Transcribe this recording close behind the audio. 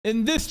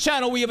In this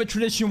channel, we have a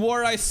tradition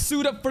where I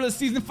suit up for the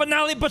season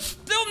finale, but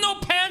still no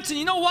pants. And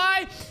you know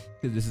why?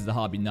 Because this is a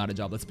hobby, not a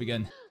job. Let's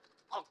begin.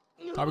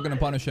 How are we gonna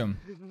punish him?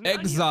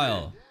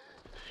 Exile.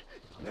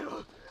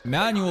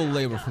 Manual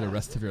labor for the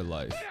rest of your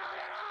life.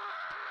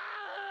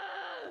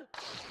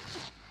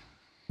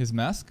 His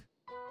mask?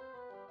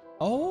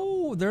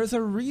 Oh, there's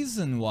a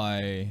reason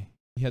why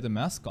he had the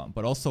mask on,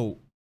 but also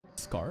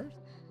scars?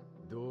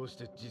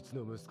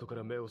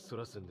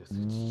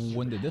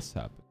 When did this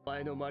happen?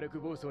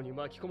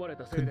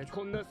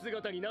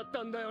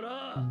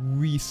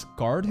 We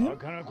scarred him?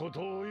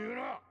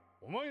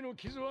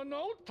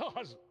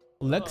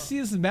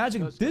 Lexia's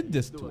magic did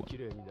this to him.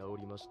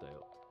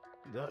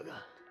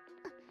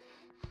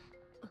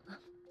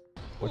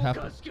 What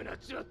happened?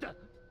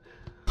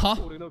 Huh?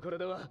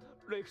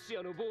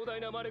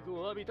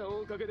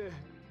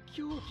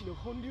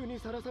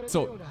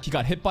 So he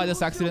got hit by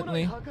this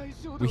accidentally.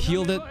 We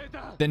healed it.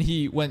 Then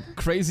he went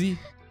crazy.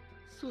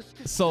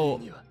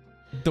 So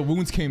the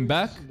wounds came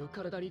back.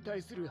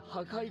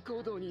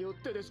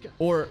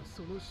 Or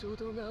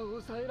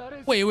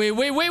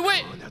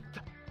wait.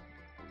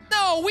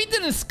 No, we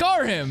didn't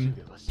scar him.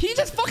 He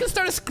just fucking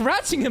started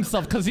scratching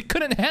himself because he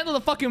couldn't handle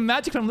the fucking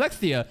magic from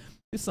Lexia.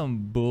 It's some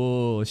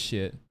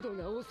bullshit.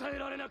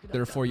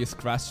 Therefore, you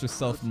scratched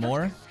yourself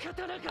more.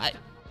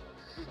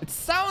 It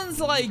sounds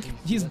like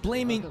he's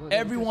blaming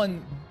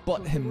everyone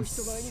but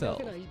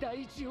himself.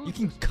 You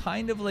can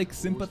kind of like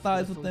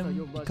sympathize with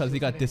him because he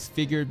got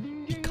disfigured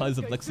because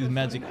of Lexia's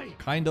magic.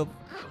 Kind of.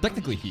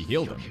 Technically, he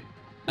healed him.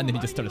 And then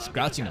he just started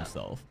scratching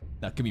himself.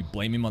 Now, can we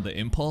blame him on the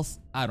impulse?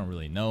 I don't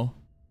really know.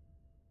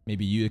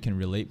 Maybe you can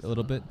relate a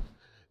little bit.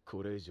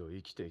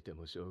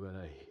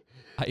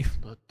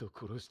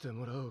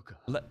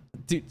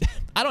 Dude,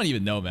 I don't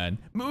even know, man.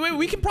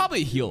 We can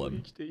probably heal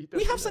him.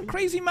 We have some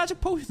crazy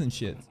magic potions and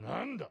shit.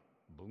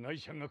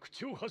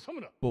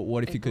 But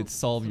what if you could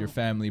solve your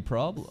family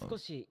problem?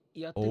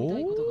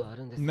 Oh,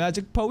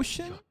 magic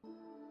potion?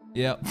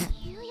 Yep.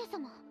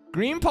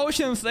 Green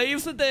potion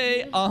saves the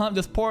day.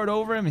 Just pour it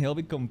over him. He'll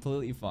be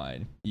completely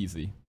fine.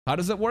 Easy. How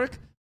does it work?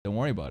 Don't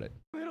worry about it.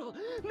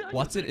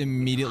 Watch it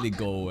immediately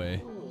go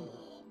away.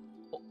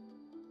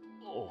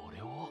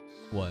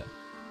 What?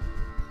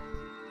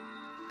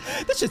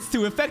 That shit's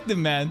too effective,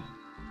 man.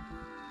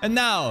 And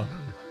now,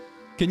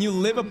 can you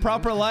live a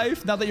proper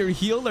life now that you're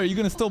healed? Or are you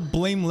gonna still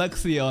blame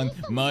Lexia on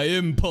my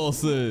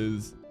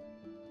impulses?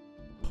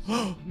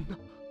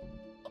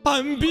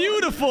 I'm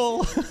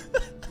beautiful!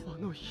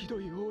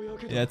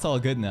 Yeah, it's all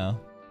good now.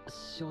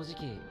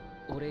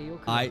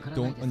 I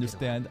don't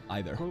understand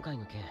either.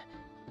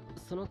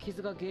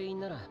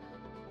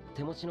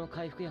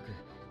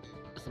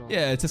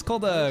 Yeah, it's just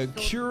called a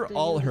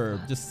cure-all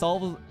herb. Just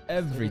solves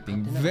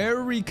everything.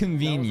 Very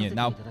convenient.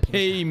 Now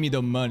pay me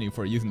the money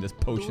for using this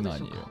potion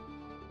on you.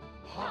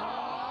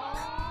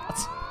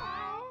 That's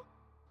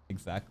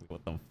exactly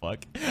what the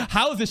fuck.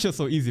 How is this just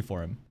so easy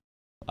for him?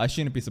 I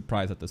shouldn't be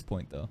surprised at this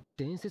point though.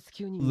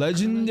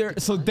 Legendary.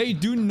 So they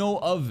do know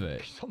of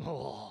it.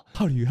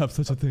 How do you have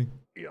such a thing?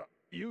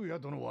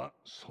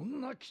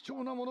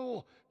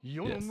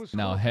 Yes.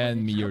 Now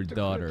hand me your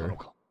daughter.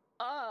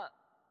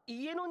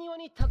 I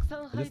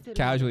just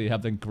casually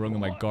have them growing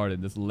in my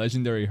garden. This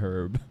legendary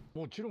herb.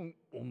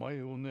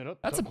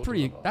 That's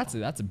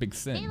a big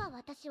sin.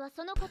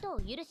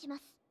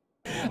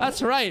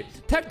 That's right.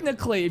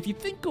 Technically, if you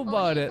think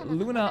about it,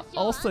 Luna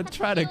also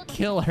tried to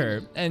kill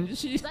her, and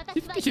she's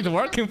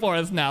working for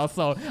us now.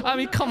 So I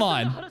mean, come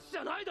on.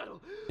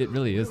 It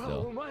really is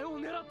though.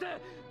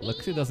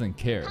 Lexia doesn't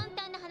care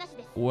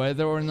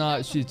whether or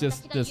not she's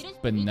just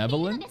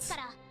benevolent.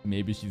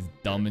 Maybe she's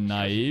dumb and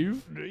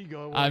naive.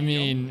 I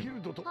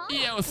mean,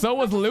 yeah, so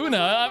was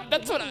Luna.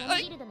 That's what I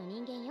like.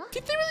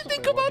 Did you really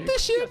think about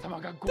this shit?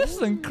 This is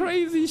some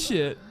crazy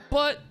shit.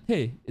 But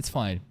hey, it's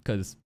fine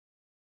because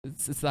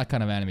it's that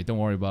kind of anime. Don't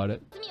worry about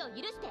it.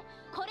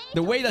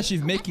 The way that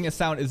she's making it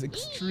sound is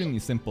extremely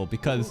simple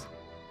because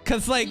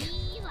like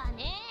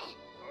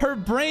her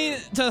brain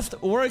just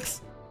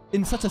works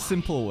in such a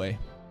simple way.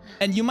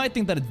 And you might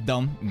think that it's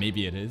dumb.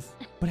 Maybe it is.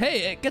 But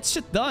hey, it gets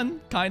shit done,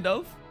 kind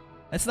of.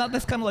 It's not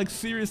this kind of like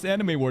serious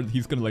anime where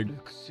he's gonna like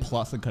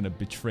plot some kind of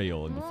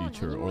betrayal in the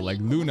future, or like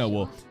Luna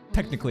will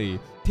technically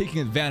taking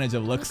advantage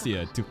of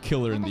Lexia to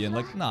kill her in the end.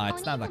 Like, nah,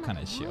 it's not that kind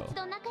of show.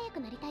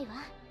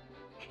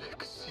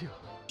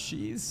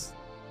 She's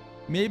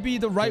maybe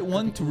the right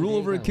one to rule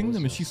over a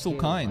kingdom if she's so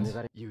kind.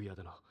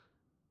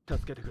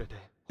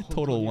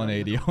 Total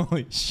 180,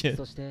 holy shit.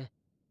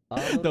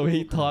 The way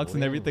he talks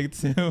and everything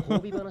too.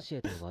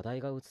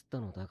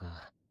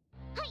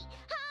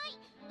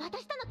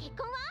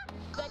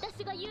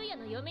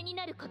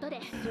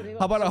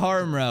 How about a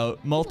harem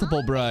route?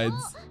 Multiple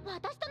brides.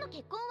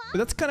 But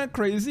that's kind of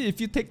crazy if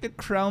you take the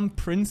crown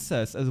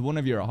princess as one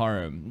of your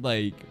harem.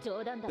 Like,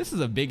 this is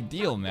a big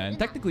deal, man.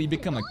 Technically, you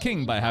become a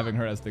king by having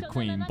her as the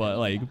queen. But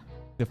like,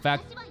 the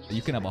fact that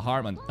you can have a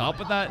harem on top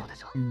of that,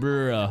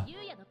 bruh.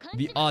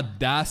 The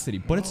audacity.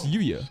 But it's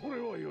Yuya.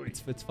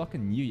 It's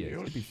fucking Yuya. It's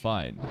gonna be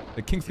fine.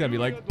 The king's gonna be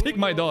like, take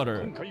my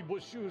daughter.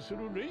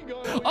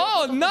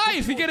 Oh,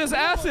 nice! He get his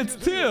assets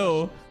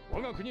too.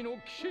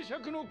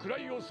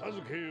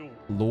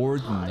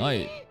 Lord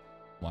Knight.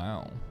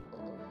 Wow.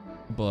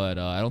 But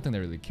I don't think they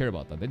really care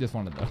about that. They just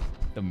wanted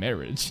the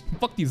marriage.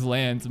 Fuck these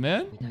lands,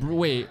 man.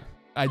 Wait,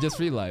 I just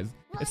realized.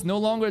 It's no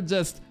longer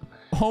just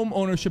home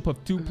ownership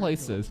of 2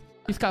 places.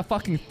 He's got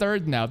fucking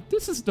 3rd now.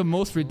 This is the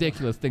most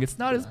ridiculous thing. It's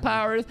not his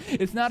powers.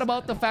 It's not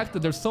about the fact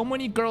that there's so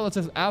many girls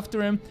that's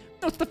after him.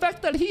 No, it's the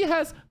fact that he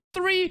has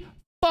 3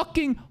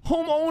 fucking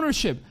home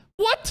ownership.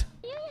 What?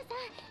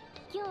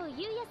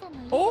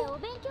 Oh?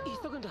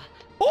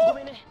 Oh?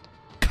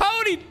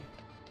 Cowdy!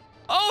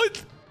 Oh,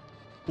 it's...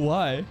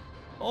 Why?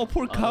 Oh,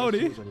 poor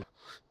Cowdy.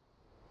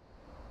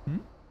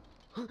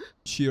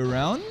 She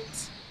around?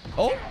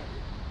 Oh?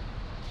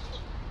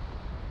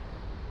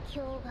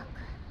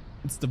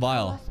 It's the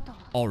vial.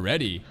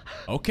 Already?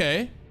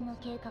 Okay.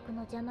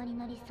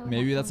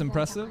 Maybe that's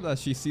impressive that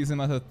she sees him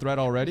as a threat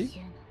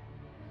already.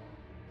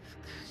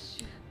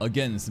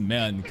 Against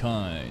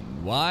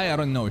mankind. Why? I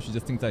don't know. She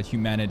just thinks that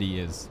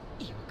humanity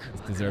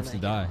deserves to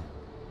die.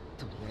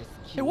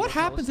 Hey, what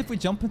happens if we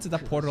jump into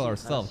that portal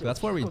ourselves?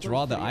 That's where we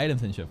draw the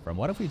items and shit from.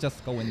 What if we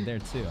just go in there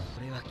too?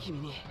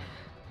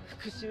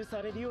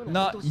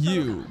 Not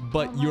you,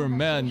 but your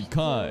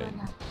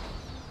mankind.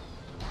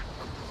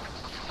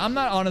 I'm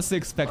not honestly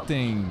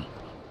expecting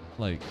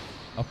like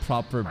a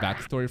proper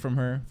backstory from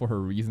her for her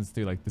reasons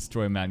to like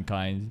destroy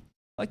mankind.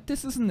 Like,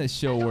 this isn't a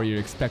show where you're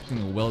expecting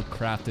a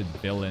well-crafted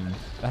villain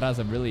that has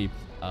a really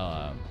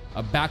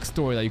a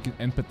backstory that you can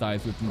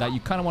empathize with and that you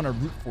kind of want to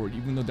root for it,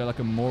 even though they're like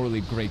a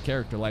morally great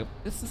character. Like,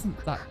 this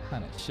isn't that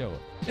kind of show.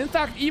 In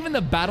fact, even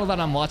the battle that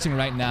I'm watching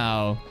right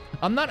now,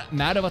 I'm not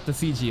mad about the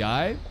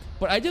CGI,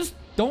 but I just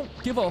don't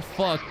give a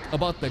fuck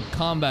about the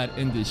combat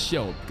in this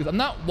show, because I'm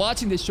not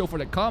watching this show for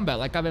the combat,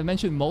 like I've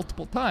mentioned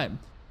multiple times.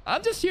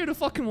 I'm just here to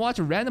fucking watch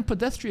a random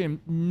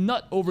pedestrian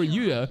nut over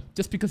Yuya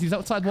just because he's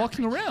outside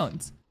walking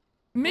around.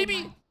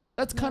 Maybe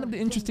that's kind of the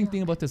interesting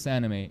thing about this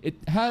anime. It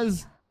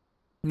has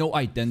no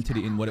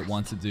identity in what it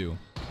wants to do.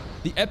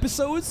 The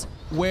episodes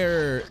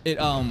where it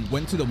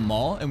went to the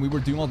mall and we were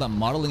doing all that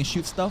modeling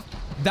shoot stuff,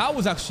 that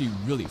was actually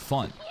really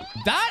fun.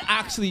 That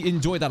actually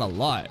enjoyed that a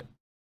lot.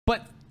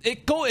 But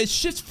it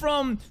shifts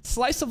from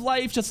slice of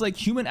life, just like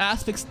human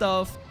aspect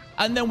stuff,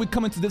 and then we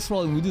come into this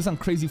world and we do some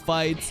crazy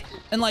fights.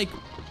 And like,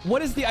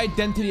 what is the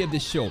identity of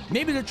this show?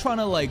 Maybe they're trying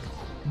to like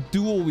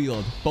dual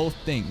wield both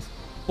things.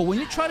 But when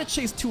you try to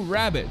chase 2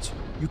 rabbits,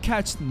 you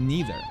catch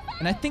neither.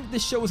 And I think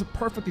this show is a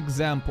perfect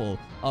example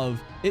of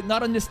it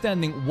not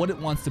understanding what it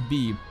wants to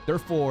be.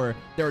 Therefore,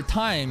 there are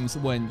times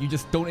when you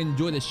just don't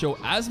enjoy the show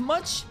as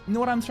much. You know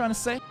what I'm trying to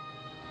say?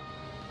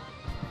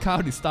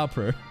 Cowdy, stop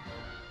her.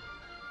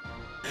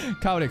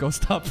 Cowdy, go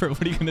stop her.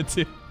 What are you gonna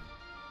do?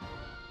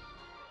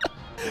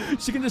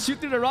 She can just shoot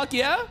through the rock,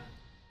 yeah?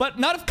 But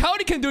not if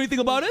Cowdy can do anything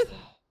about it.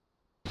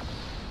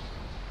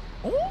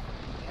 Oh?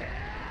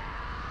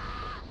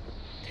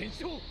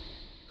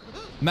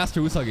 Master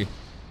Usagi.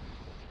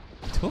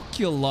 Took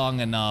you long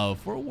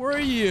enough. Where were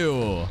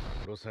you?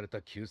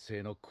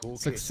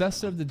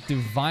 Successor of the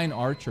Divine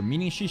Archer,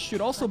 meaning she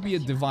should also be a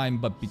divine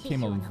but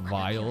became a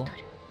vile.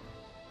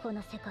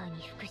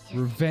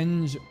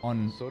 Revenge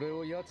on...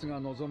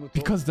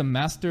 Because the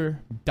master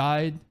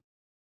died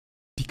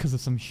because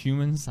of some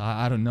humans?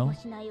 I don't know.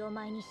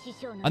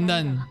 And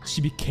then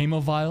she became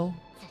a vile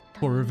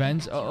for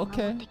revenge? Oh,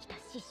 okay.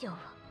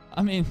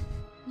 I mean...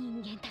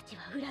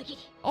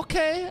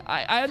 Okay,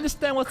 I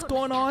understand what's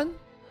going on.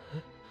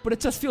 But it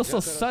just feels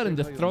so sudden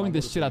just throwing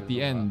this shit at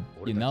the end,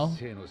 you know?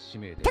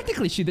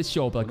 Technically, she did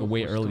show up like a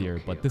way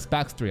earlier, but this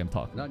backstory I'm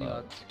talking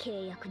about.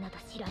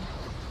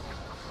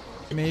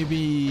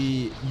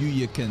 Maybe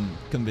Yuya can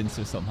convince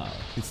her somehow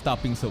to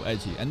stop being so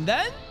edgy. And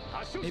then,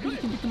 maybe he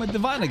can become a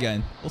divine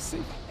again. We'll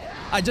see.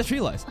 I just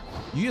realized,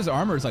 Yuya's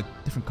armor is like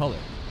different color.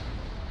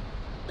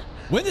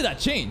 When did that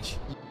change?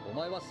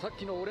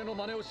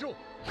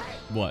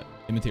 What?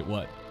 Imitate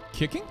what?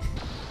 Kicking?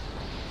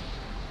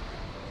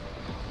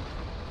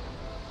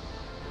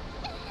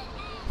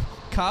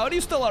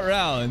 Cowdy's still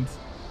around.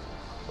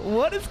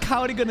 What is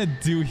Cowdy gonna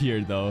do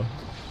here, though?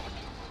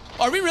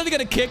 Are we really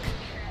gonna kick?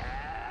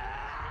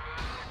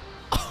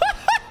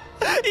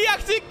 He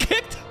actually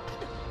kicked.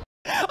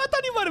 I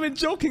thought he might have been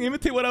joking,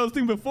 imitate what I was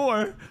doing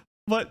before.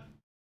 But,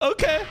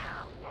 okay.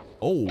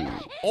 Oh,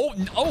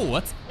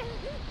 what's...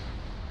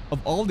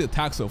 Of all the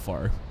attacks so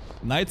far,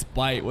 Knight's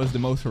Bite was the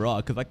most raw,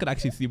 because I could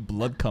actually see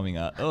blood coming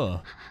out. Ugh.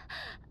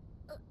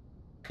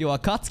 Yo,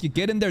 Akatsuki,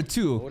 get in there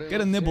too.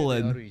 Get a nibble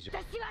in.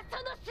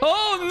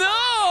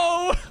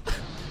 Oh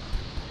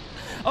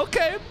no!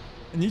 Okay.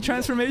 A new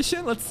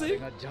transformation? Let's see.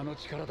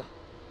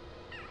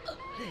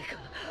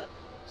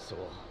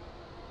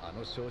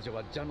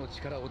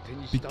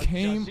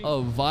 Became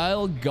a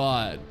vile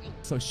god.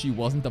 So she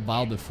wasn't a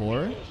vile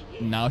before.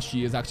 Now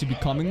she is actually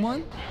becoming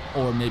one?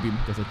 Or maybe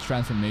there's a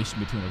transformation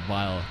between a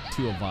vile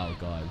to a vile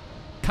god.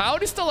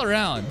 Cowdy's still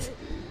around.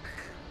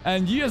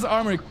 And Yuya's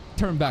armor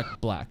turned back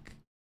black.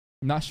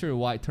 I'm not sure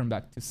why it turned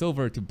back to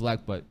silver to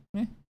black, but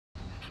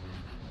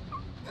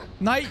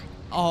Knight.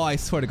 Oh, I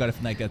swear to God,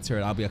 if Knight gets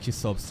hurt, I'll be actually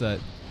so upset.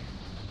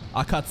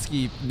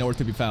 Akatsuki, nowhere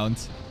to be found.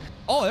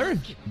 Oh,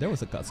 there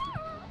was Akatsuki.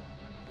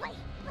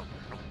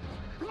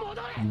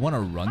 You want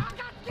to run?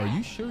 Are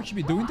you sure you should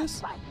be doing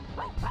this?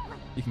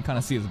 You can kind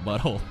of see his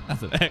butthole.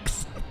 That's an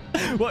X.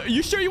 What? Are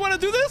you sure you want to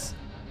do this?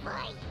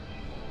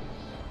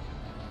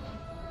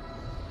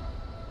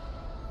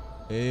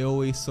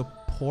 AoE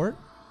support?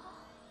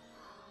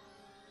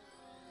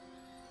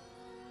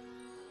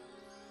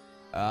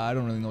 I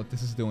don't really know what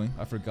this is doing.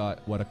 I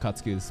forgot what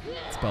Akatsuki's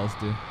spells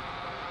do.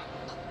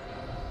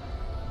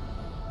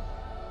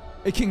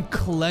 It can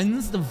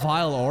cleanse the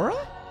vile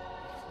aura?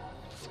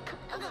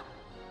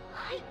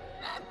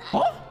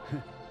 Huh?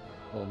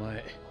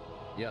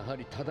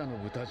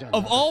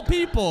 Of all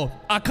people,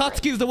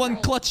 Akatsuki is the one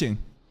clutching.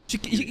 He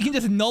can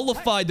just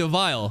nullify the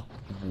vial.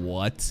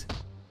 What?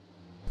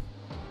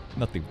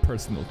 Nothing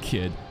personal,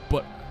 kid.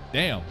 But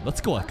damn,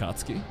 let's go,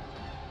 Akatsuki.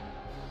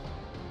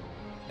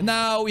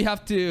 Now we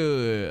have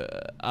to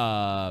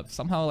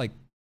somehow, like,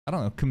 I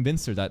don't know,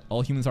 convince her that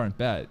all humans aren't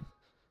bad.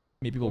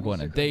 Maybe we'll go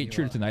on a date,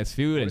 treat her to nice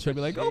food, and she'll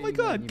be like, oh my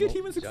god, good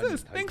humans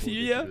exist. Thanks,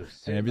 Yuya.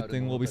 And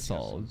everything will be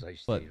solved.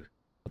 But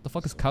what the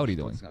fuck is Kaori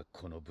doing?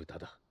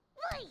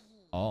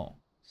 Oh.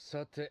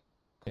 Okay,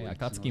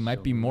 Akatsuki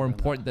might be more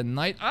important than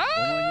Knight.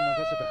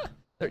 Ah!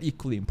 They're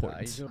equally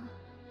important.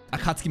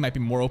 Akatsuki might be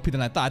more OP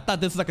than I thought. I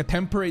thought this was like a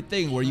temporary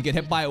thing where you get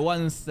hit by it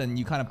once and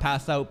you kind of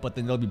pass out, but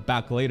then they'll be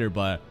back later.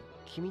 But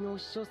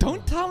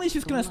don't tell me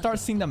she's gonna start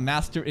seeing the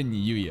master in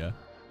Yuya.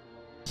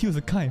 He was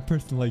a kind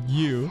person like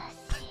you.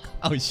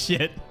 Oh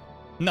shit.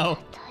 No.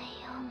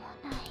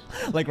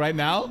 Like right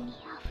now?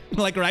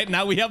 Like right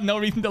now we have no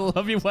reason to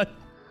love you. What?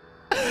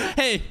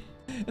 Hey,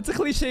 it's a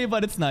cliche,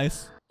 but it's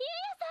nice.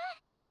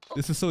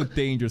 This is so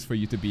dangerous for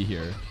you to be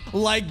here.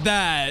 Like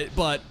that,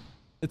 but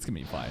it's gonna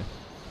be fine.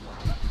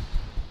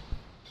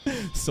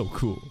 So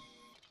cool.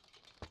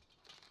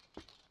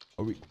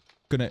 Are we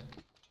gonna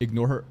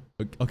ignore her?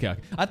 Okay.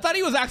 I thought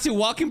he was actually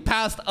walking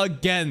past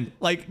again,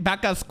 like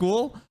back at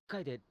school.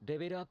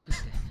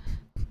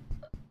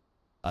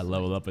 I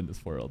level up in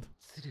this world.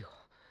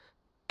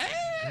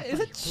 Is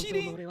it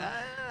cheating?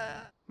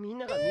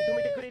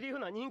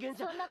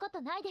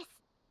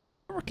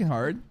 Working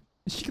hard.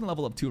 She can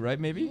level up too, right?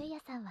 Maybe?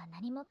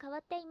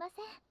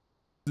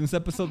 Since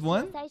episode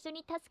 1?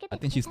 I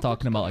think she's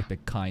talking about like the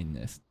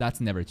kindness.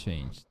 That's never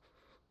changed.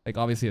 Like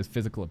obviously his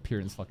physical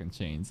appearance fucking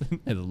changed.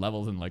 His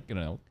levels in like, you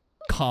know,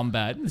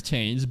 combat has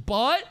changed.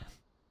 But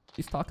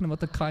she's talking about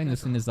the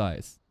kindness in his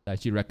eyes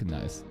that she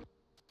recognized.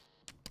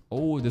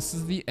 Oh, this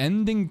is the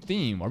ending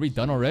theme. Are we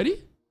done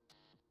already?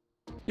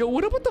 Yo,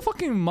 what about the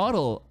fucking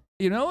model?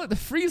 You know, the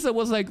Frieza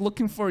was like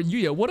looking for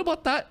Yuya. What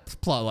about that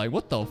plotline?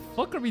 What the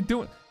fuck are we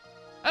doing?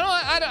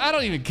 I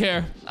don't even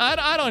care.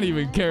 I don't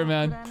even care,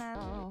 man.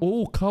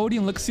 Oh, Kaori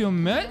and Luxio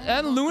met?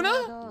 And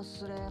Luna?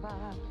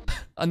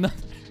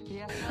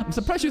 I'm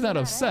surprised she's not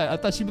upset. I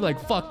thought she'd be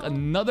like, fuck,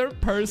 another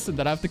person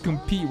that I have to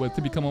compete with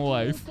to become a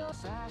wife.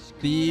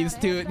 These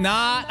two,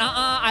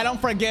 I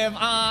don't forgive.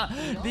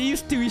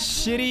 These two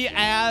shitty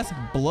ass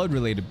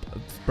blood-related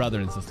brother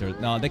and sister.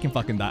 No, they can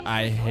fucking die.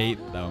 I hate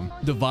them.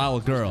 The vile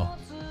girl.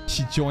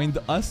 She joined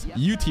us.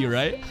 UT,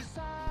 right?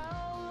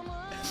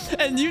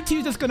 And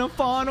UT's just gonna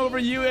fawn over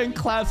you in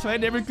class, right?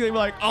 And everything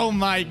like, oh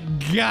my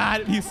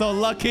god, he's so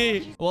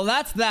lucky. Well,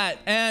 that's that.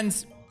 And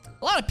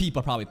a lot of people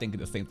are probably thinking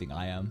the same thing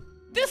I am.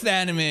 This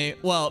anime,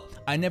 well,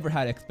 I never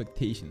had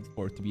expectations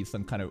for it to be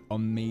some kind of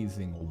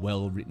amazing,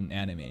 well-written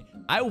anime.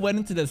 I went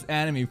into this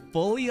anime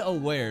fully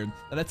aware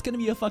that it's gonna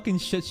be a fucking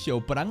shit show,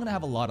 but I'm gonna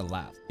have a lot of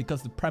laughs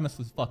because the premise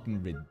was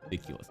fucking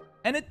ridiculous.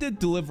 And it did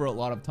deliver a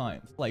lot of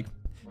times. Like,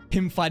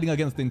 him fighting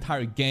against the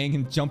entire gang,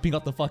 him jumping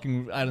out the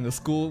fucking, I don't know,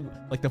 school,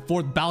 like the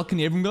 4th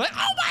balcony, everyone be like,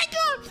 oh my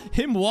god!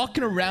 Him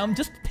walking around,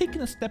 just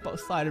taking a step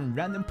outside and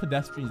random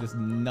pedestrians just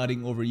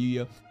nutting over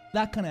Yuya.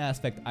 That kind of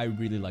aspect I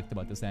really liked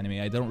about this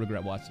anime. I don't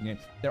regret watching it.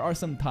 There are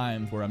some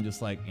times where I'm just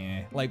like,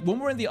 eh. Like when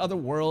we're in the other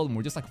world and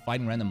we're just like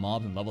fighting random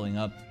mobs and leveling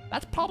up,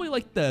 that's probably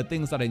like the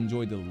things that I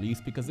enjoy the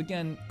least because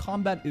again,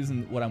 combat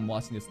isn't what I'm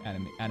watching this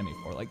anime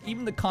for. Like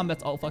even the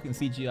combat's all fucking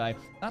CGI.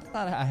 Not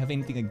that I have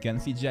anything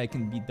against CGI, it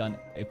can be done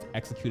if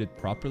executed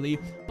properly.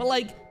 But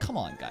like, come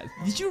on guys.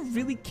 Did you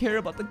really care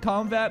about the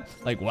combat?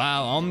 Like,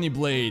 wow, Omni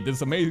Blade,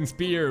 this amazing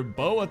spear,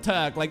 bow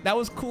attack. Like that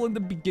was cool in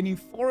the beginning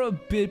for a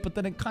bit, but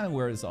then it kind of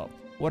wears off.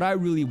 What I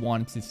really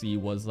wanted to see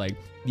was like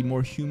the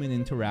more human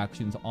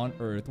interactions on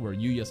Earth where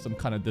Yuya's some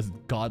kind of this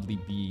godly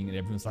being and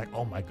everyone's like,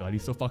 oh my god,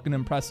 he's so fucking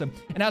impressive.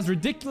 And as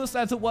ridiculous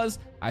as it was,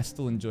 I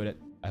still enjoyed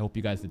it. I hope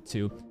you guys did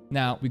too.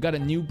 Now, we got a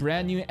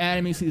brand new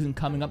anime season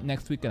coming up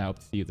next week and I hope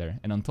to see you there.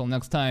 And until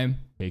next time,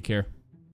 take care.